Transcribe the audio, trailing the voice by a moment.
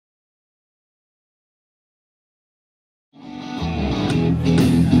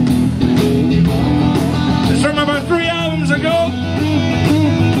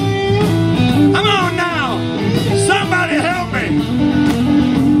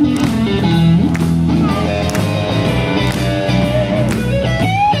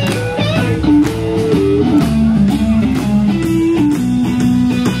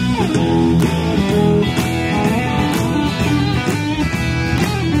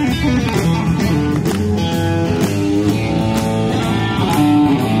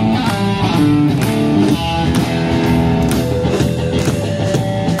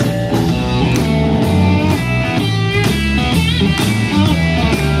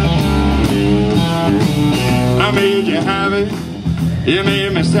You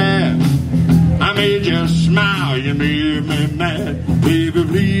made me sad. I made you smile. You made me mad. Baby,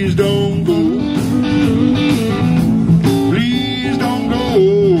 please don't go. Please don't go.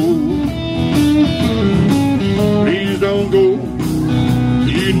 Please don't go.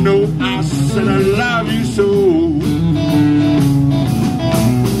 You know I said I love you so.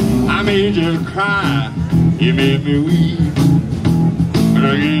 I made you cry. You made me weep. But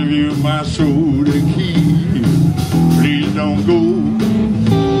I gave you my soul to keep. Please don't go.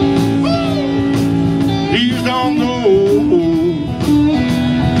 Please don't go.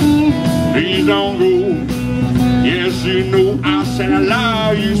 Please don't go. Yes, you know I said I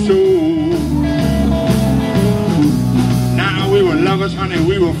love you so. Now we were lovers, honey,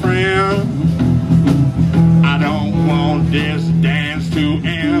 we were friends. I don't want this dance to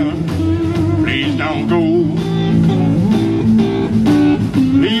end. Please don't go.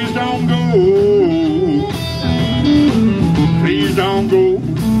 Please don't go. Please don't go.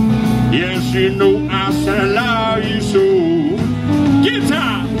 Yes, you know I said I love you so.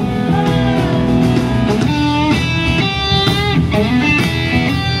 Guitar!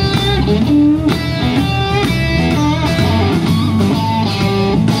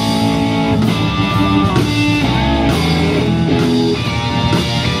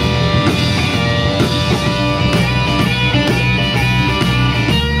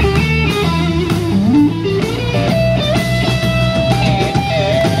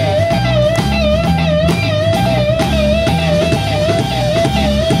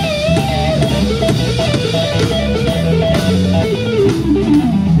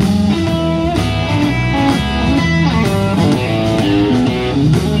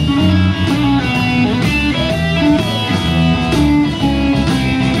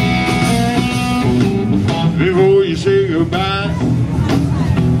 Before you say goodbye,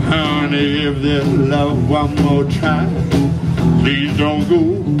 honey, give this love one more try. Please don't go.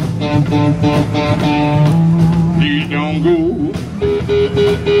 Please don't go.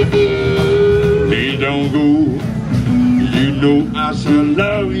 Please don't go. You know I still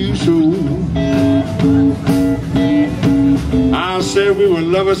love you so. I said we were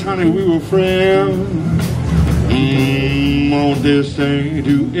lovers, honey, we were friends. Want this thing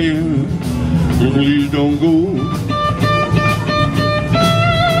to end. Please don't go.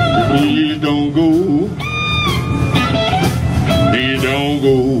 Please don't go. Please don't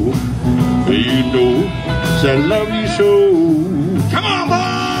go. You know, I love you so. Come on, boy!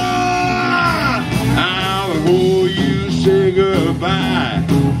 Now before you say goodbye,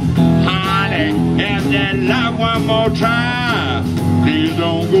 honey, have that love one more try. Please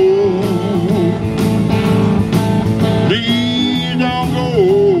don't go. Please don't go.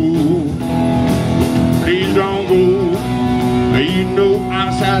 Please don't go. You know I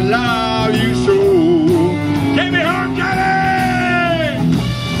said I love you so. Give me hard, Johnny!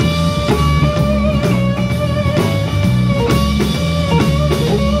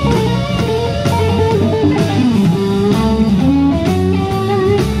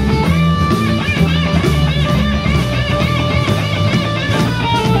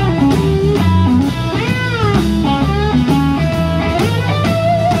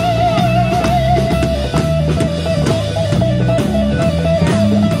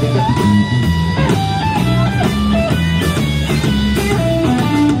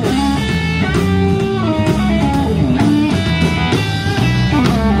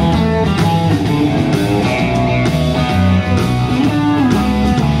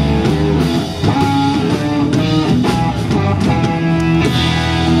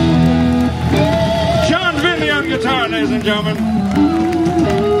 Guitar, ladies and gentlemen.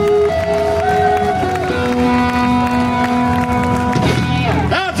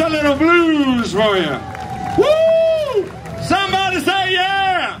 That's a little blues for you. Woo! Somebody say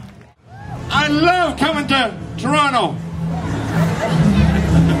yeah! I love coming to Toronto.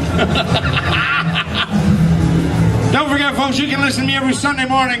 Don't forget, folks, you can listen to me every Sunday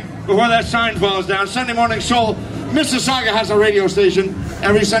morning before that sign falls down. Sunday Morning Soul. Mississauga has a radio station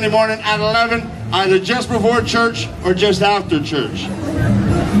every Sunday morning at 11, either just before church or just after church.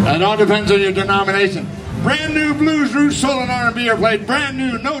 It all depends on your denomination. Brand new blues, roots, soul, and R&B are played. Brand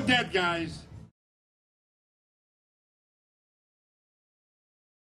new, no dead guys.